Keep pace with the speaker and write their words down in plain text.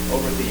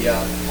Over the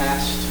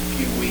past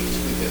few weeks,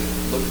 we've been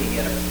looking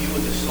at a few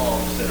of the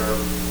Psalms that are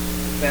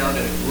found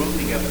in a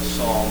grouping of the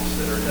Psalms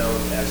that are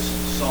known as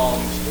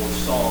Songs or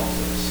Psalms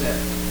of Ascent.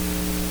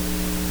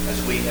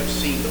 As we have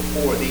seen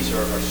before, these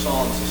are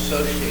Psalms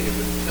associated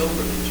with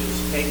pilgrimages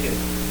taken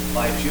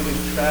by Jewish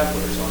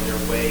travelers on their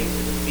way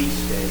to the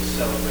feast days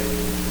celebrated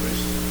in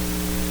Jerusalem.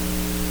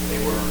 They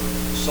were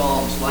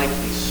Psalms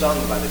likely sung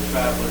by the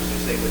travelers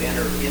as they would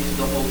enter into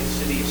the holy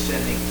city,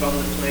 ascending from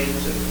the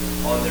plains and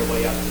on their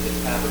way up to the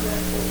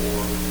tabernacle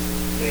or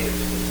later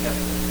to the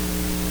temple.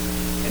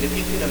 And if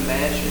you can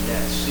imagine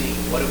that scene,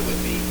 what it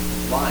would be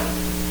like,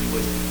 you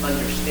would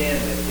understand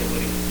that it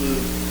would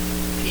include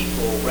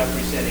people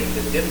representing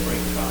the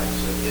differing tribes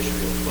of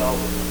Israel, 12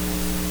 of them,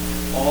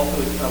 all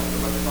who had come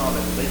from a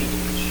common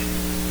lineage,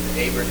 to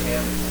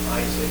Abraham, to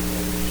Isaac,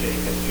 and to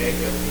Jacob.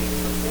 Jacob being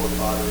the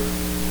forefather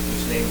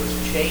whose name was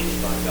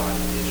changed by God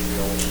to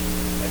Israel,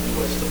 and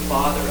who was the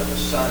father of the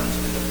sons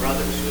and the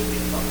brothers who had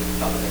become the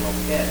covenantal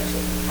heads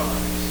of the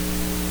tribes.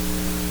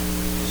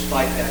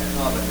 Despite that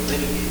common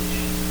lineage,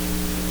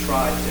 the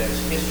tribes, as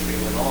history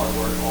went on,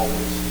 weren't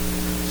always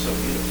so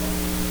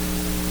unified.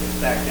 In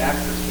fact,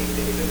 after King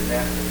David and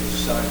after his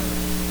son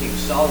King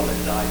Solomon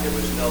died, there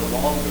was no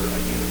longer a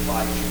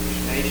unified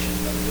Jewish nation,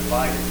 but a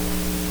divided one.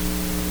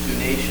 Two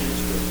nations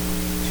with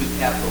two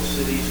capital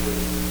cities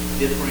with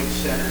differing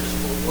centers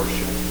for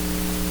worship.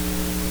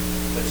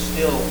 But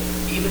still,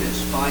 even in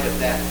spite of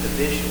that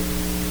division,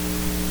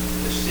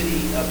 the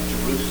city of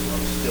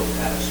Jerusalem still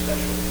had a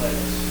special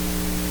place.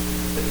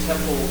 The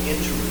temple in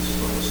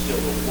Jerusalem was still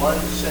the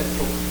one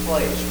central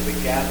place for the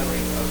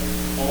gathering of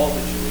all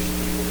the Jewish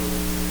people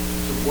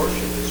to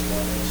worship as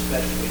one, and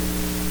especially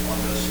on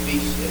those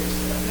feast days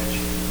that I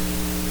mentioned.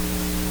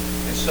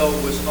 And so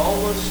it was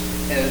almost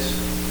as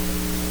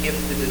if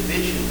the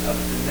division of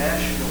the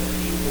national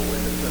people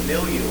and the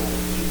familial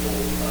people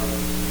of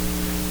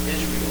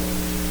Israel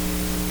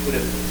would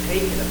have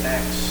taken a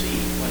back seat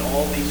when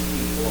all these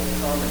people of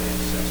common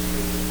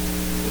ancestry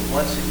would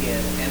once again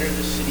enter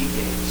the city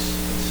gates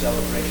in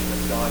celebration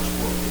of God's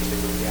work as they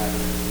were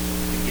gathered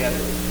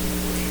together in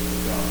the worship of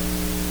God.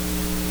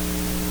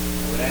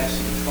 I would ask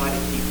you to try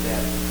to keep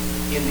that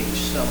image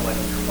somewhat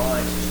in your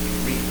minds as we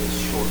read this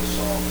short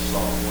psalm,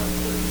 Psalm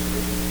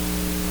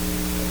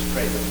 133. Let's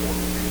pray before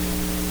we read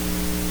it.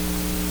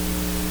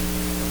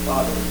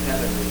 Father in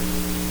heaven, we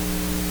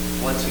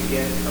once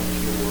again come to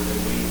your word,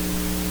 and we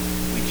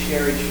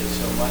cherish it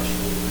so much,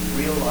 Lord.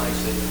 We realize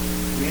that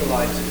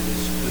it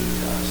is food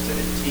to us, that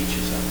it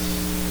teaches us.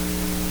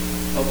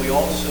 But we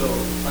also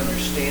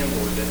understand,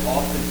 Lord, that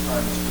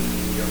oftentimes we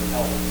need your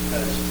help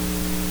because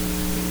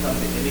we come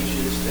to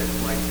images that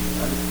might be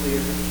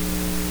unclear.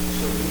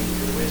 So we need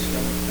your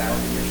wisdom found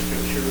in your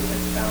scripture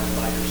and found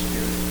by your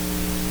Spirit.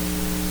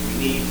 We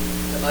need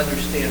to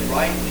understand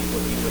rightly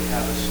what you would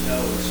have us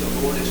know. And so,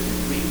 Lord, as we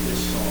read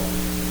this psalm,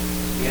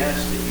 we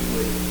ask that you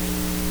would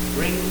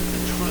bring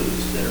the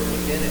truths that are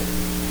within it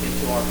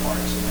into our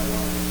hearts and our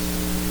lives.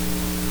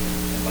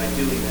 And by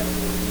doing that,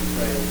 Lord, we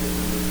pray that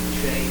we would be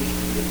changed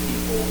to be a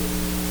people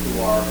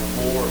who are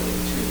more in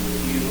tune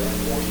with you and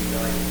more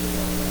united with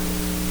one another.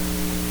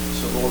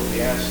 So, Lord,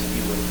 we ask that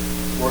you would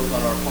work on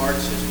our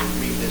hearts as we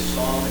read this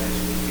psalm and as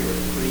we hear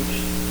it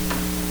preached,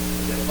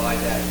 and that by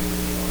that you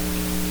would be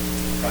honored.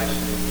 In Christ's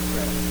name we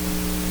pray.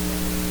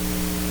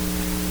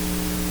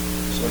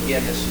 So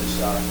again, this is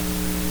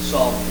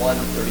Psalm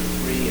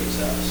 133.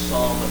 It's a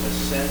psalm of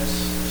ascents,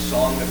 a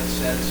song of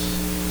ascents,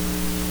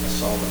 a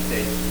psalm of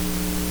David.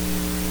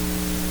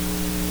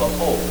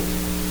 Behold,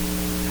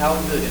 how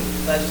good and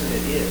pleasant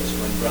it is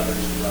when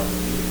brothers dwell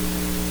in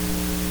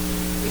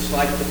unity. It's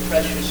like the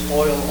precious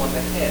oil on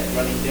the head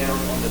running down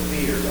on the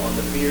beard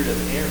of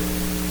Aaron,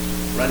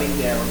 running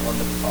down on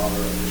the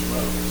collar of his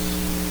robes.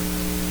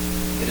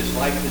 It is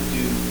like the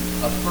dew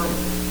of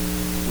Hermon,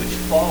 which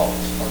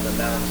falls on the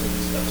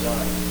mountains of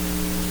Zion.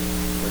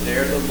 For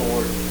there the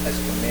Lord has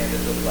commanded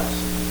the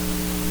blessing,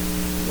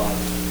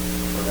 life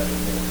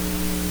forevermore.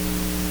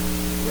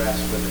 The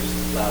grass withers,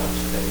 the flowers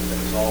fade,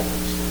 but as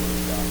always the word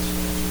of God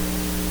stands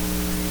forever.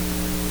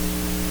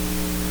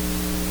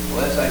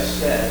 Well, as I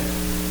said,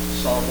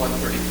 Psalm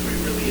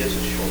 133 really is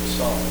a short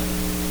psalm,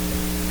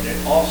 and it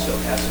also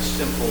has a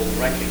simple,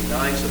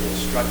 recognizable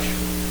structure.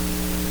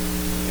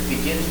 It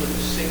begins with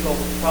a single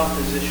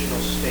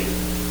propositional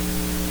statement.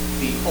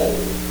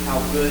 Behold, how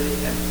good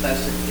and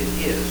pleasant it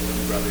is when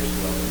brothers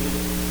dwell in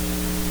unity.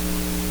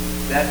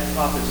 That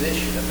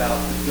proposition about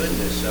the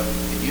goodness of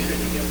the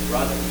unity of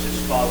brothers is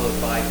followed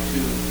by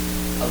two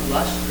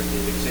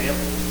illustrative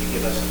examples to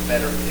give us a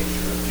better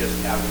picture of just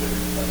how good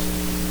and pleasant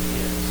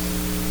it is.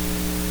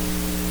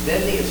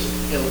 Then the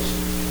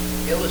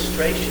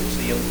illustrations,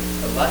 the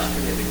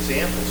illustrative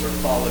examples, are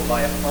followed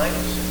by a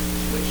final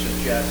sentence which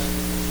suggests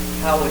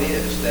how it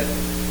is that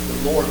the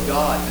Lord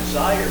God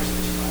desires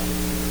this kind of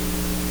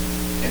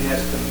unity and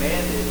has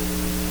commanded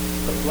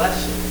the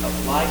blessing of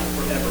life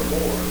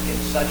forevermore in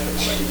such a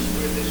place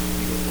where this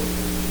beautiful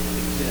unity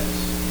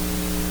exists.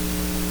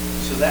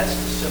 So that's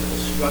the simple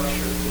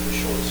structure to the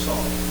short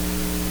psalm.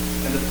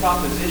 And the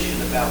proposition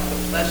about the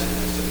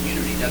pleasantness of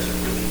unity doesn't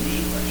really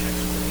need much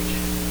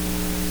explanation.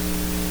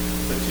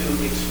 But to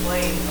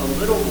explain a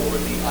little more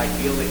the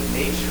idyllic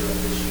nature of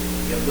this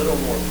unity, a little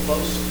more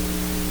closely,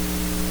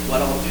 what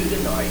I'll do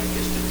tonight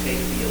is to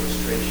take the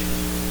illustrations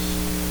first.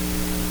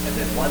 And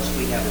then once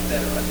we have a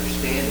better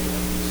understanding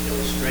of these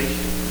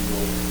illustrations,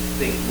 we'll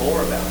think more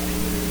about the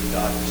unity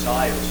God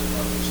desires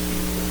among his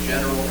people in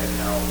general and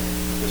how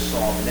the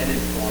psalm then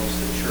informs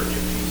the Church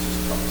of Jesus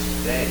Christ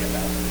today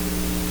about the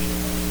unity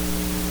of God.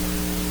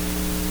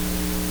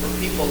 For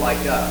people like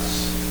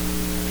us,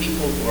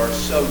 people who are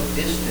so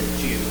distant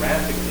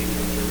geographically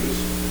from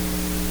Jerusalem,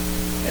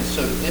 and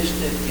so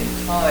distant in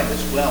time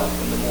as well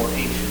from the more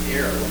ancient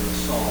era when the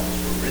Psalms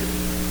were written,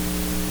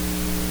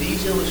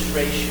 these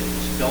illustrations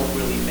don't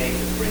really make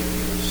a great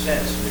deal of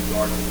sense in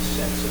regard to the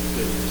sense of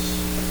goodness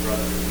of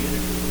brotherly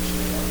unity which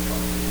they are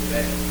trying to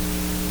convey.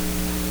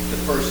 The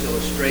first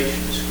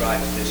illustration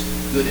describes this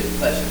good and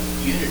pleasant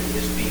unity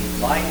as being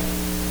like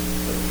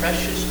the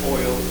precious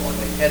oil on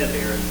the head of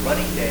Aaron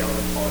running down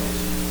upon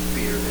his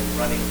beard and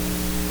running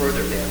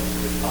further down to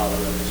the collar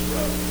of his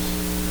robes.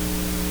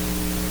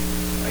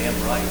 I am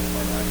right,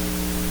 aren't I?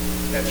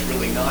 That's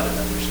really not an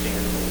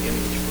understandable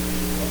image for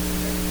people of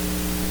today.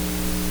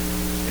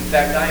 In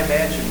fact, I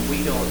imagine we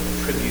don't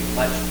attribute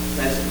much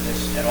pleasantness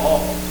at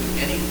all to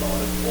any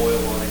thought of oil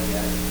on a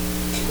head,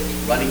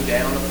 running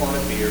down upon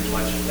a beard,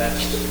 much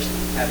less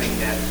having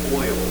that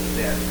oil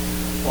then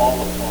fall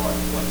upon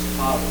one's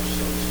collar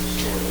so as to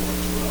soil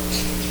one's robe.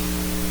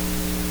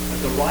 But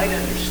the right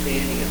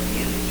understanding of the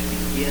image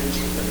begins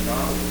with the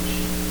knowledge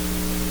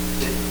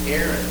that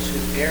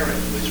Aaron,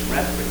 who is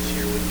referenced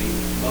here, would be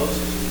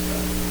Moses'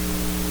 brother,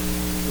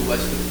 who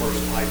was the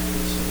first high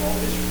priest of all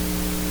Israel.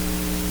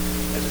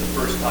 As the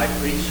first high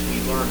priest, we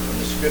learn from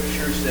the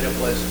scriptures that it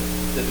was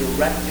the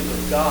directive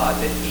of God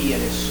that he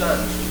and his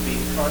sons would be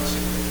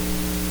consecrated.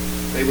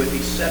 They would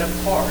be set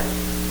apart,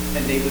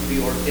 and they would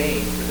be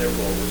ordained for their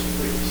role as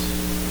priests.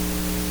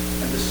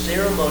 And the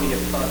ceremony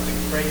of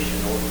consecration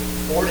or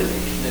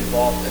ordination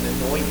involved an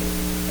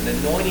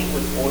anointing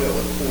with oil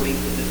according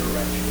to the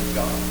direction of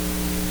God.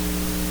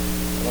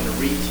 I want to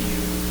read to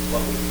you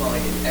what we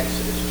find in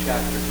Exodus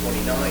chapter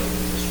 29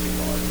 in this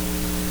regard.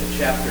 A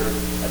chapter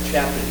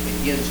that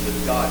begins with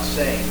God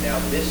saying, "Now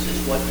this is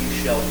what you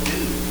shall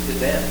do to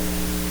them,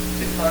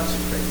 to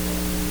consecrate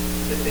them,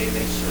 that they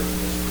may serve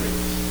as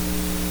priests."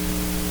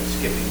 And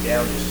skipping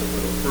down just a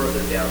little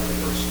further, down to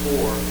verse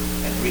 4,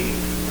 and reading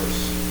through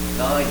verse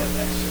 9 of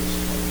Exodus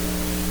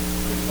 29,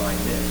 we find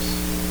this.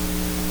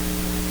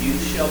 "You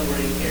shall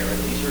bring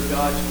Aaron," these are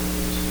God's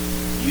words,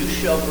 "you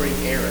shall bring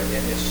Aaron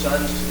and his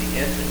sons to the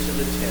entrance of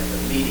the tent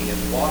of meeting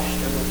and wash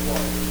them with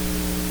water.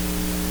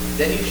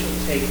 Then you shall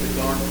take the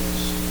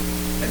garments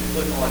and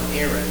put on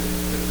Aaron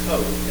the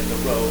coat and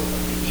the robe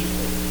of the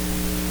ephod,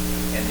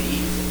 and the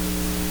ephod,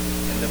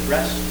 and the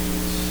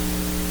breastpiece,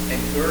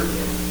 and gird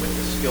him with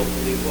the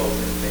skillfully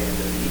woven band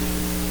of the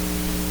ephod.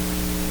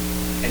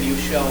 And you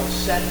shall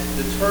set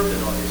the turban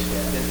on his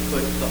head and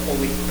put the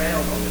holy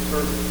crown on the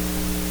turban.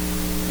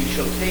 You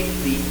shall take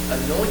the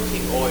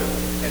anointing oil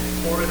and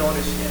pour it on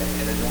his head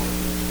and anoint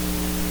him.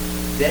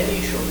 Then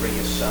you shall bring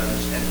his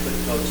sons and put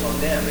coats on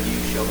them, and you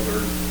shall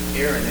gird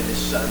Aaron and his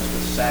sons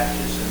with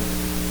sashes and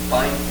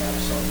vine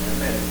caps on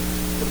them, and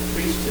the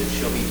priesthood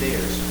shall be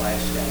theirs by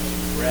a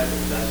statute forever.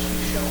 Thus you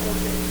shall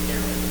ordain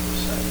Aaron and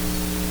his sons."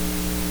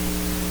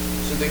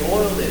 So the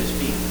oil that is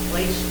being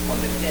placed on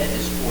the head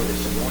is for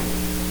this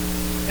anointing.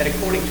 And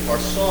according to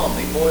our psalm,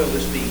 the oil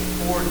is being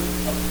poured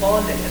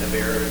upon the head of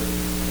Aaron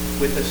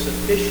with a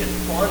sufficient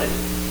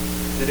quantity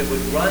that it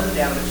would run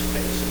down his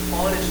face,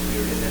 upon his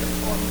beard, and then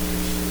upon the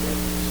priestly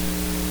robes.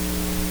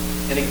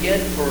 And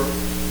again, for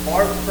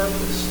our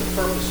purpose, the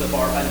purpose of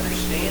our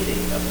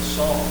understanding of the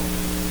psalm,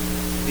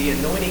 the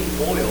anointing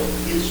oil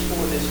is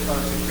for this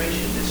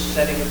consecration, this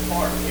setting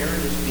apart.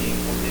 Aaron is being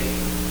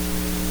ordained.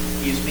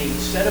 He is being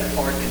set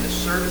apart in the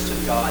service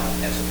of God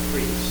as a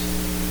priest.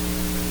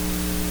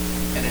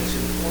 And it's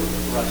important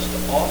for us to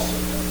also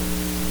know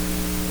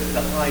that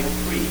the high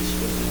priest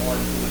was the one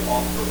who would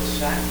offer a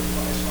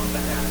sacrifice on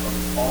behalf of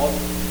all the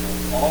people,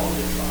 all of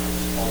the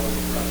tribes, all of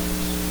the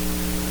brothers,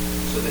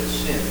 so that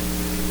sin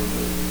would be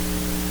removed.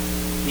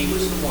 He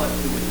was the one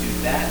who would do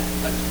that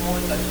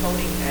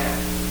atoning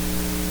act,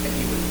 and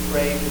he would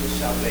pray for the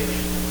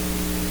salvation of the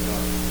people of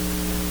God.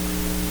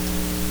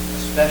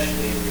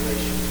 Especially in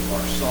relation to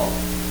our psalm,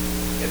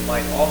 it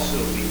might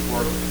also be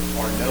worth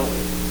our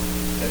knowing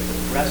that the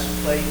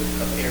breastplate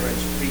of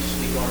Aaron's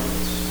priestly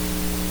garments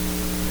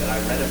that I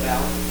read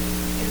about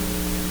in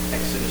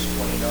Exodus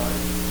 29,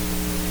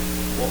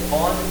 well,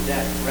 on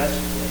that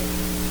breastplate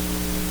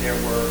there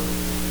were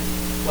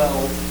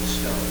 12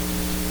 stones.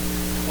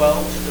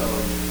 12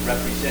 stones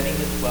representing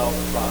the 12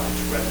 tribes,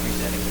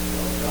 representing the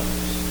 12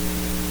 brothers.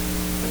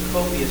 The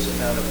copious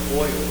amount of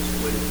oils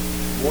would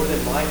more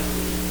than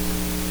likely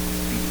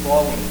be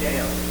falling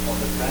down on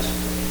the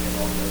breastplate and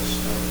on those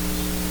stones,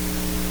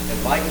 and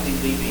likely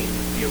leaving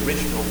the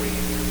original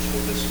readers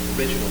or the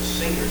original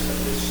singers of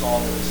this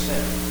Song of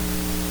Ascent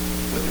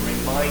with a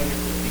reminder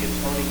that the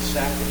atoning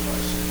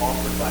sacrifice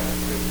offered by the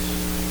priest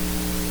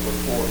were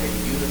for a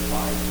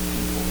unified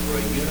people, for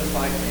a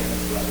unified band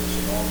of brothers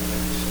in all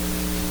things.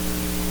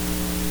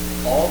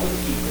 All the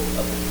people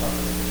of the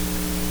covenant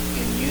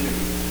in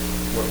unity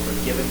were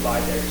forgiven by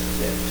their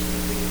sins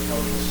through the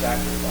atoning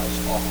sacrifice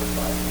offered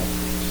by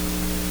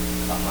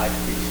a high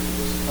priest who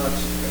was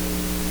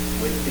consecrated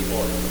with the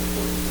oil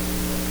according to the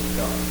will of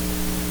God.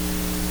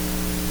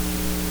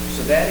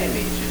 So that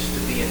image is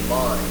to be in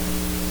mind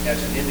as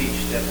an image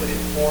that would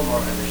inform our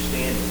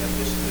understanding of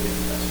this good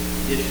and blessed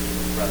condition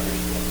of brothers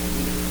dwelling in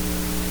unity.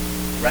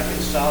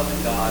 Reconciled to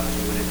God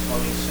through an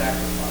atoning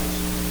sacrifice,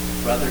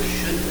 brothers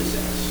should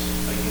possess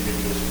a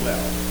unity as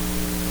well,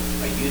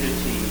 a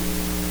unity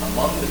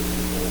among the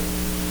people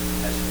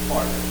as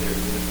part of their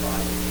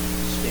unified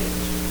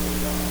stance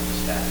before God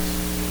status.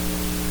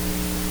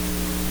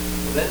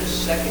 Well, then the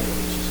second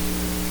image is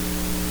given,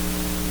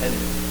 and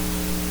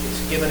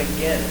it's given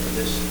again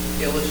for this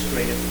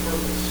illustrative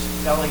purpose,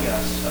 telling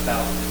us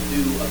about the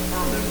dew of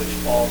Hermon which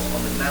falls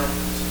on the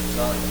mountains of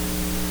Zion.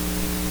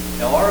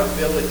 Now, our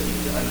ability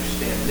to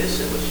understand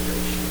this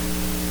illustration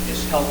is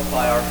helped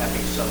by our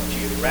having some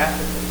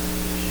geographical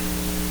information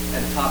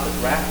and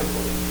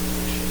topographical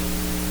information,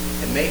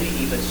 and maybe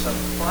even some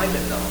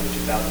climate knowledge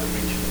about the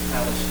region of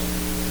Palestine.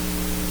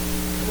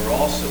 And we're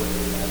also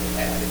able to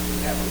add if we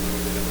have a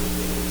little bit of a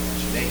little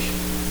imagination.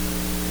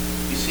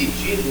 You see,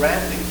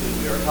 geographically,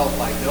 we are helped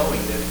by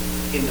knowing that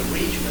in the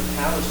region of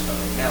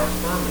Palestine, Mount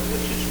Hermon,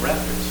 which is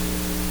referenced,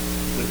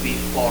 would be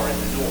far in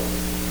the north,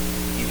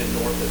 even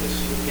north of the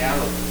Sea of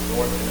Galilee,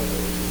 north and a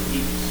little to the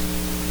east.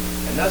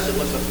 And thus it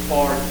was a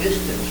far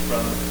distance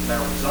from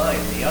Mount Zion,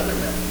 the other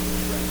mountain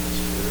which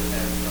referenced here,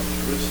 and from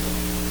Jerusalem.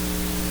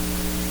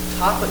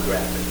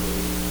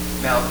 Topographically,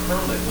 Mount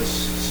Hermon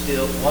was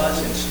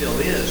and still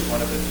is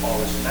one of the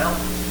tallest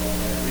mountains in all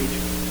that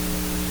region.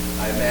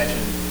 I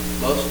imagine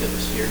most of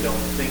us here don't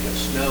think of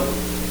snow when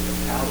we think of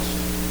Palestine.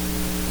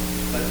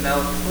 But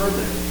Mount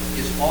Hermon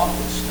is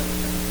often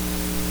snow-bound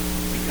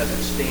because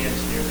it stands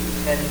nearly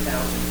 10,000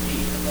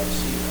 feet above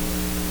sea level.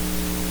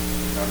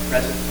 In our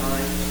present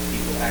times,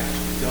 people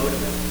actually go to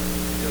Mount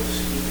Hermon to go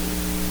skiing.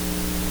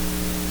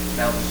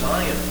 Mount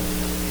Zion, on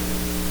the other hand,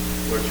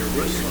 where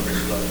Jerusalem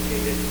is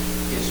located,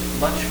 is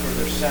much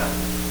further south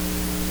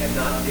and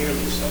not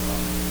nearly so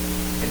high.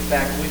 In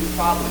fact, we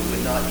probably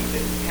would not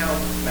even count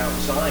Mount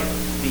Zion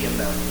to be a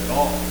mountain at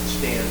all. It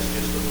stands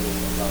just a little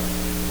above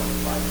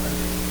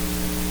 2,500.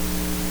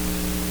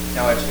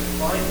 Now, as to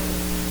climate,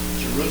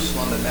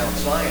 Jerusalem and Mount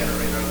Zion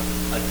are in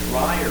a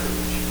drier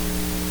region.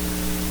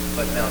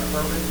 But Mount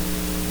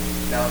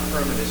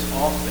Hermon is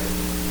often,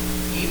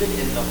 even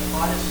in the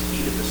hottest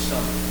heat of the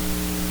summer,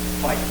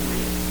 quite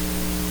green.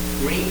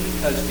 Green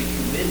because the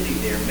humidity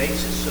there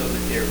makes it so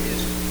that there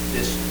is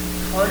this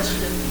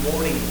constant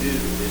morning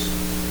dew, this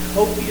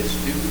copious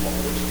dewfall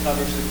which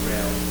covers the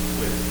ground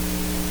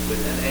with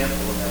an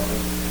ample amount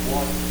of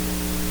water.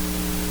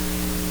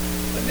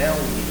 But now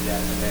we need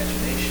that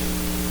imagination.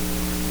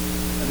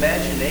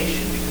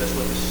 Imagination, because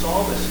what the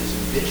psalmist is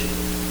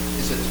envisioning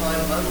is a time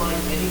unlike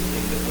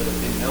anything that would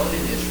have been known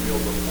in Israel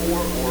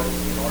before or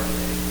in our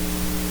day.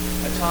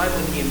 A time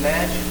when he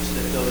imagines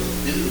that those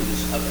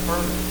dews of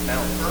Hermon,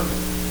 Mount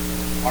Hermon,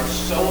 are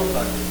so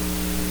abundant,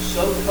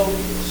 so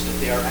copious, that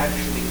they are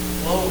actually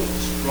flowing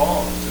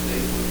strong, so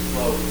they would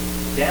flow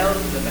down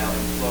to the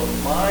mountain, flow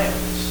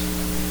miles,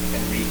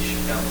 and reach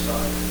Mount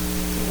Zion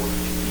in order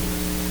to reach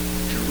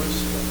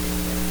Jerusalem.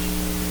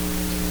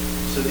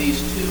 So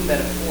these two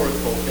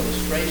metaphorical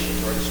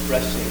illustrations are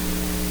expressing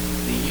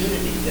the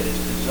unity that is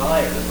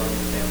desired among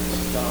the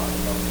families of God,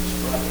 among his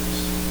brothers,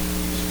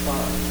 his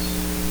tribes.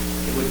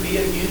 It would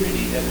be a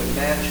unity that would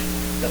match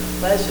the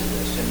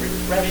pleasantness and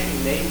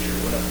refreshing nature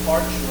when a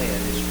parched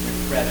land is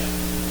refreshed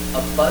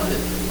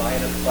abundantly by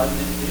an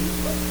abundant dew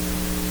flow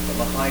from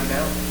a high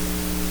mountain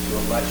to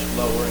a much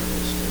lower and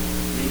distant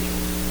region.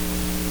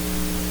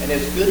 And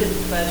as good and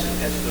pleasant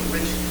as the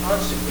rich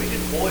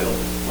consecrated oil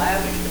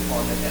lavished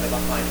upon the head of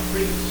a high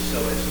priest, so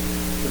as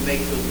to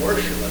make the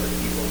worship of the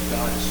people of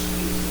God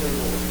sweet to their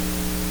Lord.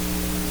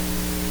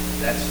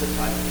 That's the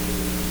type of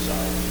unity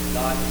God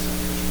desires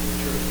for the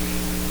church.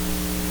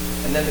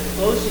 And then the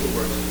closing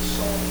words of the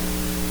psalm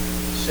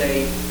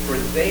say,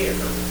 "For there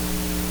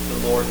the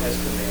Lord has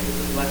commanded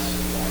the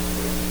blessing, life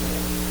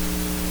forevermore."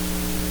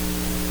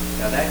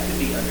 Now that could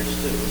be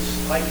understood with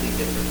slightly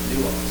different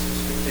nuances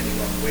depending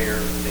on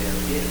where there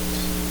is.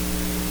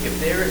 If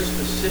there is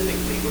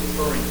specifically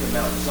referring to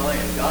Mount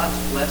Zion, God's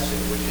blessing,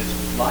 which is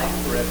life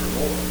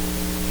forevermore,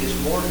 is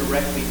more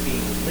directly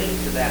being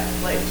linked to that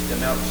place, to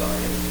Mount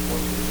Zion or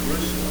to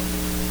Jerusalem,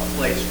 a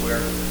place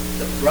where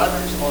the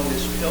brothers on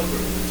this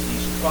pilgrimage,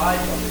 these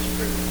tribes on this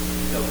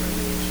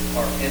pilgrimage,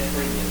 are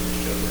entering in to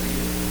show their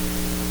unity.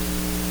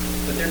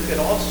 But there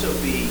could also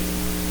be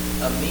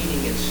a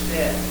meaning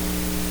instead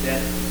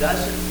that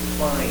doesn't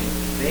find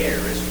there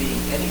as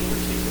being any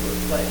particular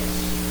place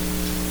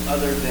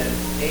other than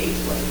a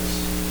place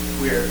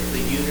where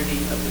the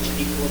unity of the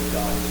people of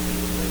God is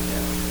being laid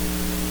down.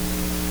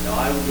 Now,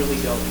 I really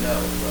don't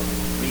know from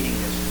reading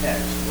this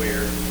text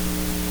where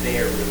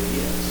there really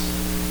is.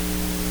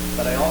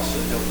 But I also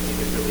don't think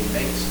it really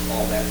makes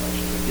all that much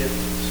of a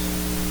difference.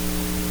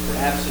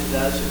 Perhaps it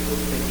does if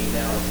we're thinking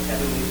now of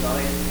heavenly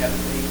Zion,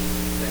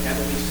 the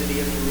heavenly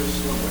city of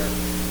Jerusalem, where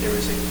there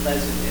is a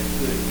pleasant and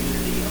good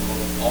unity among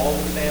all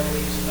the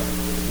families of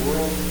the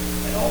world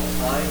at all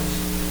times.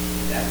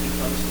 That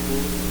becomes the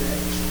rule of the day.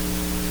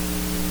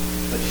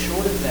 But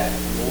short of that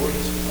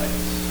glorious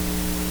place,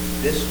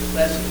 this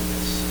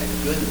pleasantness and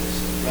goodness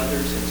of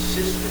brothers and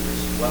sisters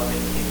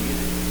dwelling in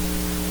unity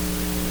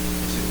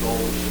is a goal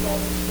we should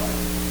always strive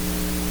for.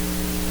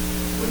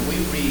 When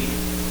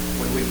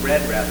we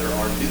read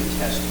our New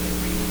Testament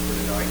reading for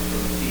tonight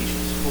from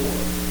Ephesians 4,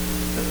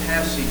 the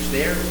passage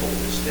there told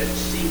us that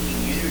seeking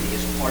unity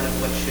is part of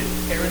what should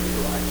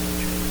characterize the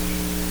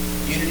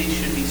church. Unity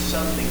should be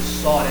something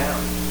sought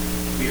out.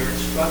 We are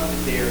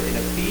instructed there in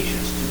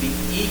Ephesians to be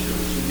eager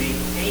to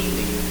maintain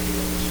the unity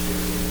of the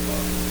Spirit in the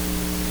body.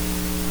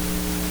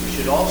 We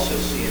should also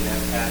see in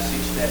that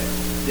passage that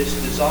this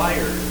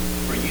desire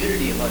for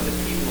unity among the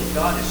people of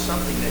God is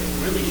something that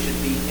really should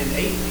be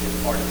innately a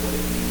part of what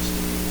it means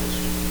to be a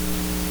Christian.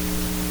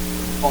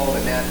 Paul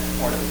in that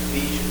part of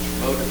Ephesians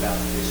wrote about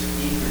this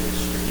eagerness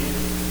for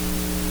unity.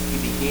 He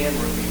began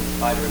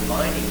by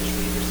reminding his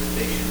readers that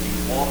they should be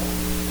walking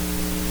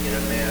in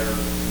a manner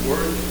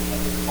worthy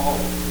of the calling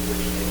to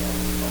which they have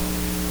been called.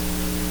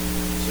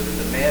 So that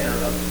the manner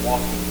of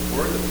walking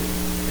worthily,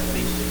 at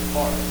least in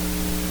part,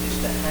 is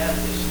to have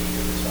this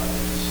eager desire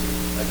to see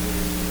a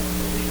unity of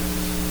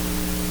believers.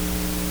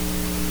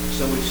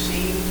 So we've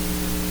seen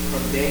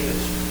from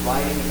David's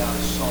writing about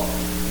a song,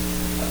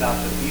 about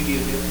the beauty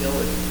of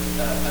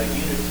a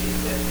unity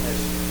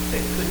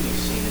that could be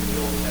seen in the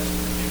Old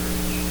Testament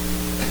church.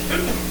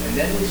 And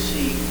then we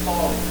see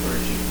Paul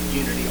encouraging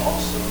unity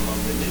also among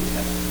the New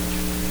Testament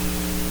church.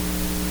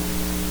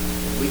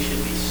 And we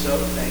should be so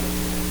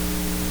thankful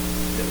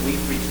that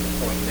we've reached the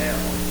point now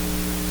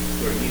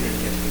where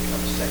unity has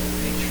become second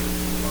nature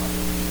to the body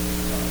of people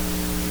of God.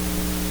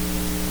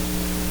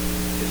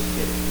 Just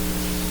kidding.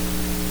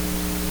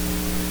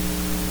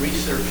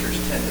 Researchers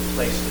tend to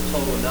place the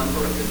total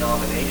number of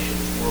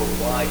denominations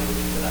worldwide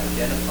which could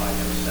identify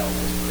themselves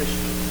as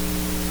Christian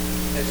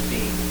as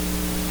being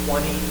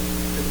 20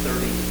 to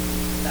 30,000.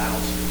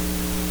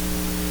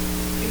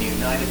 In the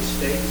United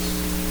States,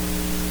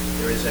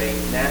 there is a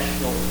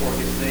national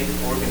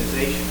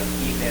organization of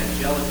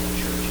evangelical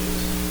churches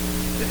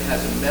that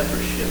has a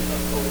membership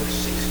of over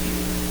 60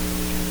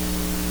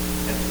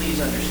 And please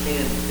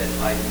understand that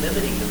by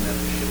limiting the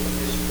membership of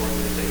this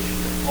organization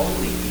to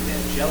only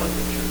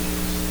evangelical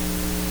churches,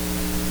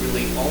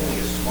 really only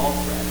a small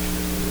fraction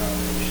of the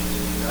denominations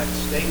in the United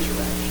States are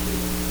actually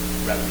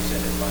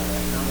represented by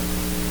that number.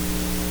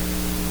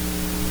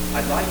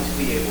 I'd like to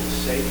be able to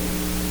say to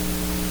you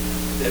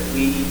that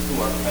we who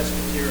are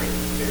Presbyterian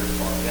fare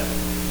far better.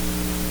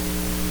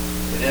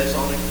 That as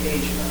on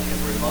occasion I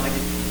have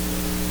reminded people,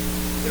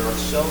 there are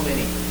so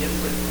many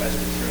different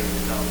Presbyterian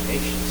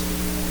denominations in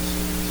the United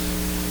States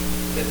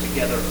that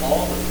together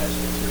all the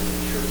Presbyterian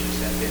churches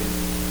have been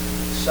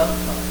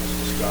sometimes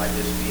described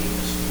as being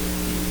the split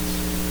peas.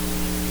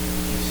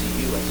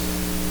 GCUSA,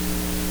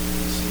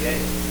 PCA,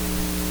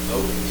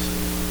 OPC,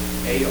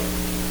 AR,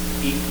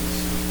 EPC,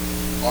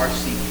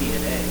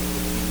 RCP&A.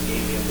 If you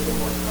gave me a little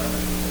more time, I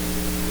could tell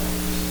you the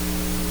others.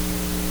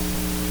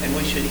 And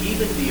we should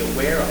even be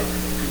aware, I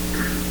think,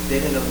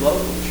 that in a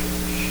local church,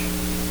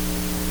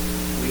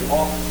 we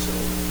also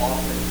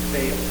often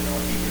fail in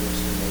our eagerness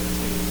to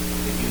maintain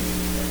the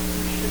unity that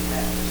we should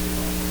have as the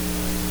body of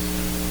Christ.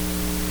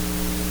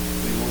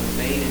 We will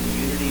remain in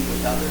unity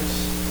with others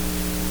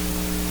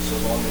so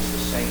long as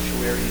the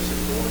sanctuary is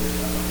adorned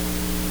and unarmed.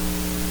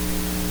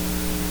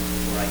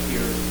 Where I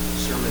hear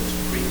sermons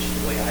preached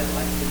the way I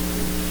like them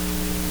preached,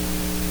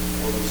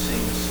 or we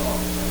sing the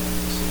songs I like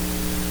to sing.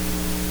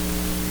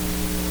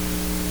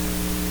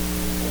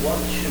 Well,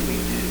 what should we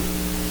do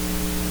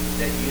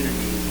that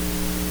unity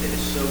that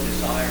is so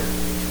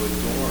desirable to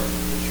adorn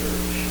the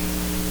church?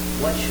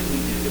 What should we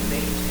do to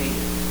maintain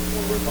it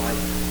or revive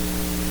it?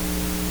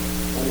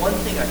 Well, one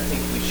thing I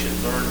think we should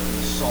learn from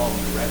the song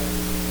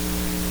directly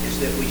is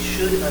that we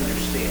should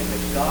understand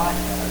that God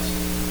has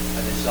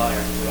a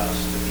desire for us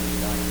to be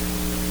united.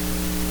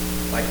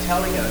 By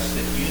telling us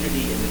that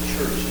unity in the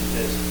church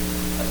is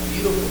a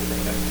beautiful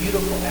thing, a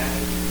beautiful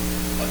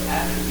attribute, an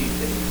attribute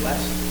that He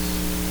blesses,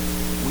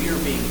 we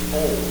are being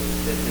told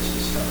that this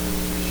is something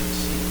that we should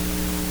seek,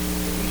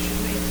 that we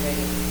should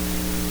maintain.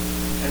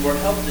 And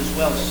we're helped as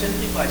well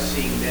simply by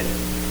seeing that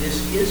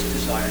this is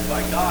desired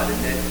by God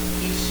and that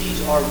He sees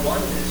our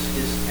oneness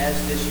as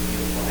this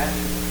beautiful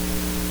attribute.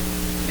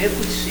 And if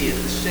we see it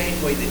the same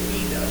way that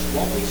He does,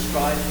 won't we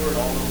strive for it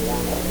all the more?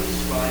 Won't we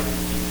strive to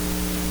keep it?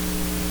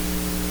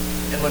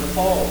 And when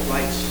Paul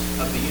writes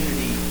of the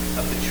unity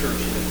of the church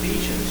in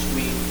Ephesians,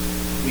 we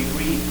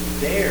read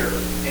there,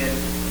 and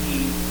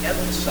he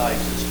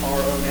emphasizes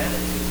our own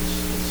attitudes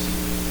in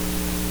seeking.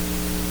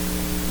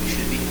 We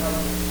should be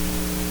humble.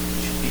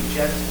 We should be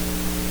gentle.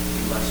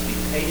 We must be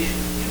patient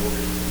in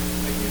order to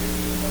a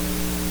unity among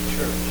the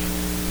church.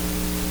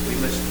 We We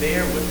must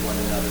bear with one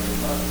another in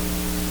love.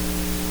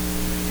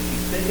 If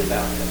you think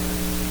about that,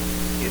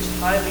 it's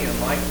highly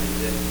unlikely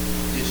that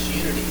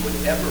disunity would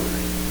ever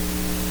reign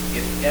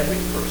if every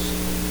person,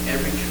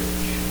 every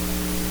church,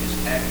 is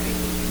acting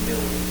with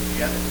humility,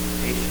 gentle,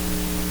 patient,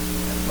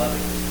 and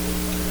loving toward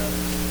one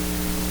another.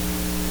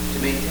 To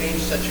maintain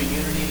such a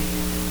unity,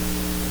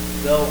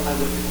 though, I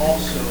would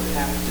also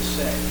have to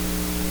say,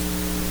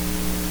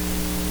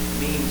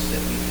 means that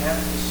we have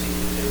to see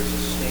that there is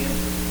a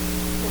standard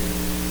for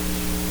unity.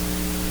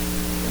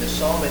 And the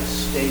psalmist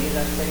stated,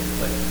 I think,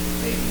 but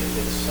maybe a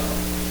bit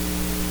subtle.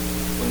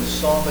 When the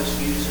psalmist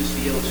uses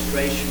the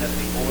illustration of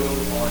the oil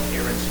on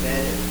Aaron's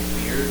head and the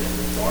beard and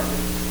the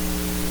garment,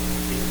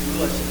 it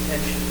drew us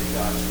attention to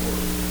God's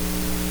word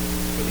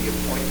for the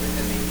appointment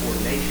and the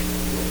ordination of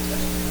the Old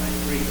Testament high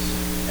priest.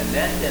 And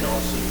that then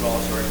also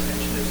draws our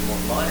attention as more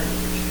modern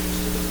Christians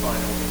to the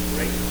final and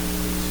great high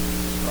priest,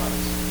 Jesus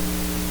Christ.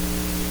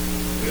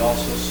 We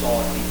also saw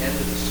at the end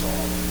of the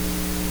psalm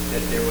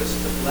that there was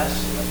the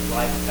blessing of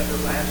life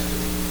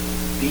everlasting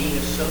being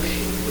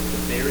associated with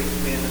the very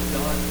command of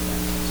God for that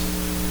blessing.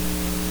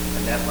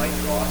 And that might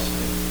draw us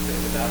to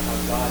think about how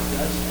God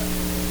does have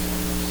things on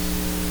us.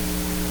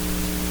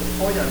 The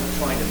point I'm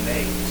trying to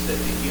make is that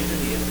the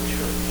unity of the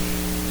church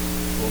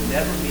will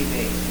never be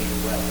maintained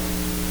well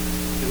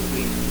if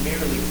we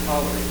merely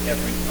tolerate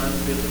every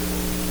unbiblical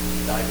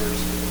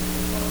diversity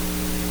of mind.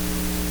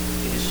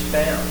 It is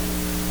found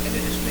and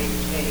it is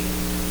maintained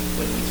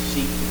when we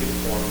seek to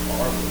conform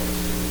our wills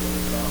to the will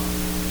of God.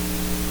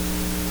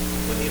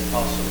 When the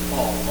Apostle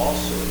Paul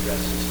also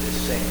addresses this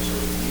same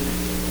sort of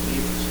unity of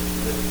believers in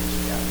Philippians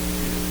chapter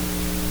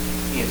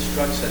 2, he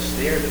instructs us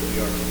there that we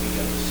are to be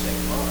of the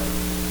same mind.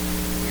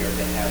 We are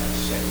to have the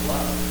same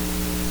love.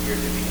 We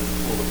are to be in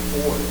full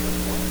accord with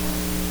one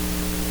another.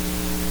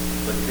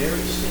 But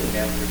very soon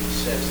after he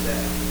says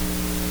that,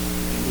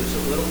 he moves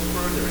a little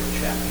further in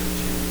chapter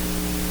 2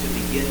 to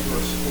begin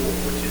verse 4,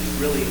 which is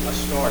really a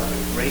start, a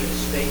great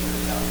statement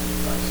about who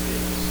Christ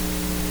is.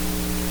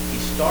 He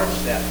starts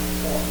that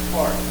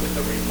part with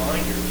a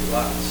reminder to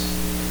us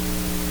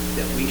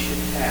that we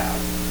should have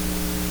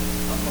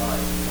a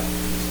mind like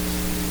Jesus,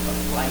 a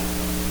like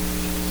mind like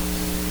Jesus.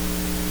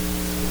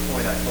 The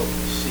point I hope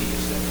you see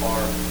is that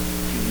our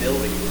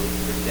humility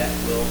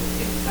will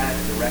in fact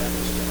direct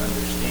us to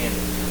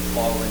understanding the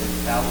fallen and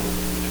fallible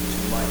creatures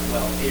who might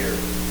well err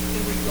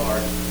in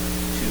regard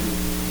to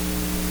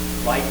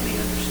rightly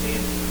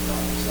understanding what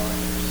God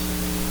desires.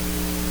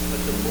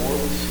 But the more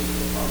we seek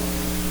to follow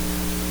Him,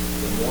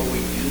 the more we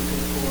do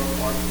conform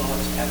our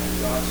thoughts after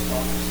God's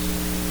thoughts,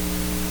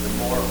 the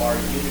more our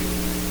unity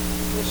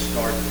will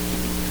start to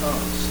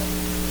become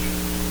something true,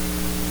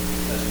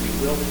 because we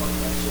will find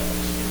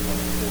ourselves in one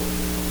accord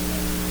with one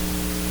another.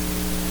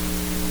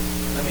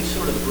 Let me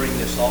sort of bring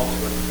this all to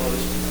a close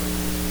tonight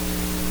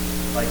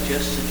by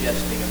just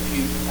suggesting a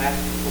few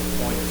practical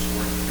pointers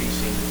for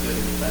increasing the good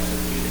and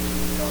pleasant unity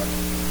we are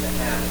to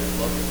have in a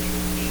local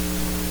church.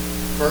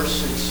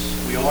 First, since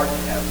we are to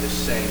have this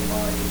same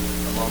mind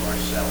among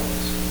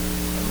ourselves,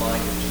 the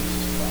mind of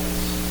Jesus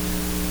Christ,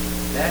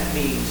 that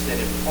means that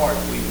in part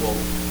we will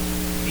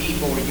be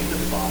more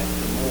unified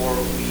the more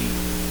we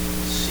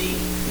seek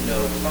to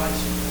know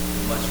Christ more.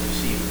 We must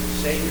receive Him as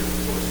Savior, of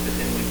course, but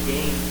then we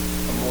gain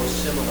a more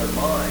similar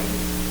mind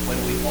when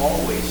we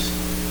always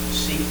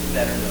seek to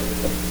better know the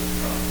things of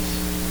Christ.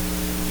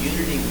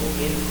 Unity will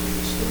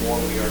increase the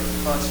more we are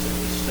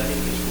constantly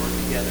studying His Word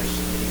together,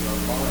 submitting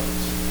our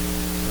minds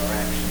and our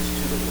actions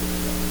to the Word of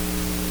God.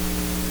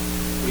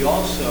 We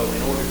also,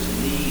 in order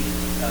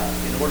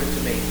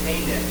to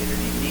maintain that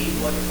unity, need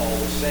what Paul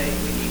was saying.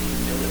 We need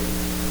humility.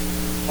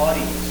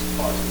 Haughtiness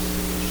causes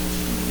divisions.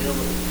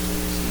 Humility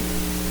brings unity.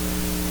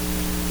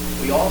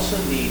 We also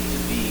need to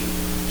be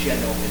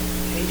gentle and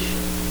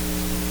patient.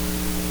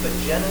 But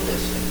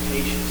gentleness and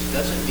patience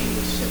doesn't mean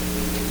we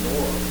simply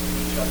ignore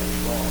each other's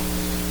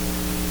wrongs.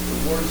 The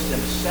words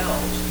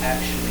themselves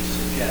actually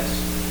suggest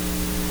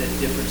that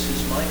differences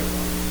might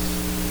arise,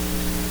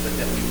 but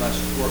that we must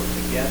work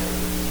together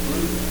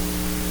through them,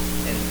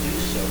 and do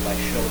so by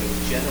showing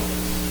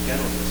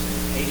gentleness and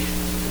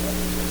patience to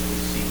others as we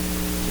seek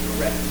to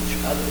direct each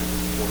other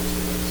towards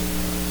the ways of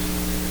Christ.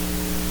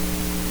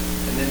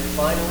 And then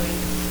finally,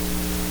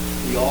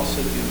 we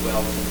also do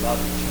well to love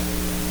each other,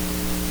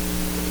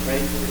 to pray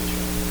for each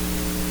other,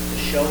 to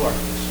show our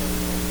concern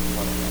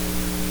for one another,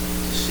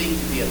 to seek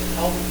to be of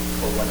help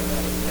for one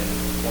another when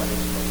one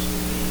is most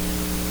in need,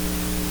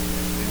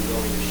 and to be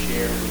willing to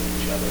share with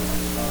each other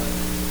our time,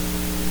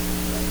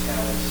 our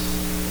talents,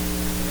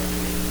 and our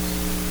dreams.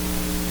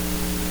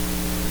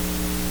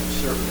 I'm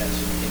certain that's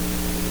an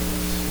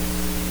inconvenience,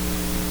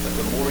 but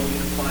the more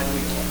unified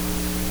we are,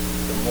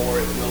 the more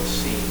it will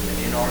seem that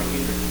in our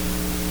unity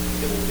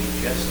it will be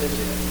just as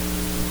if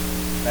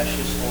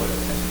precious oil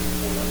has been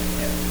poured on the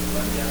head to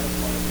run down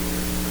upon the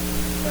earth,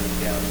 running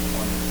down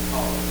upon the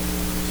hollow of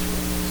its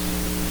roots,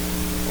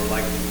 or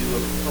like the dew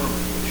of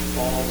Hermon, which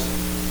falls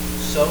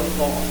so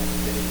far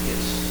that it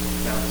hits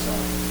Mount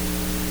Zion.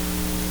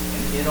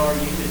 And in our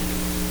unity,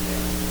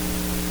 then,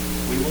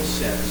 we will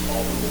sense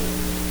all the more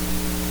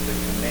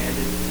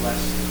commanded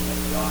blessing of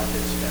God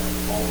that's found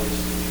always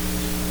in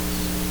Jesus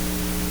Christ.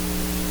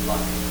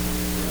 Life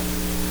forever.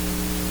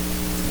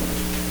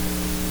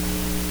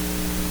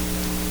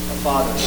 Our Father,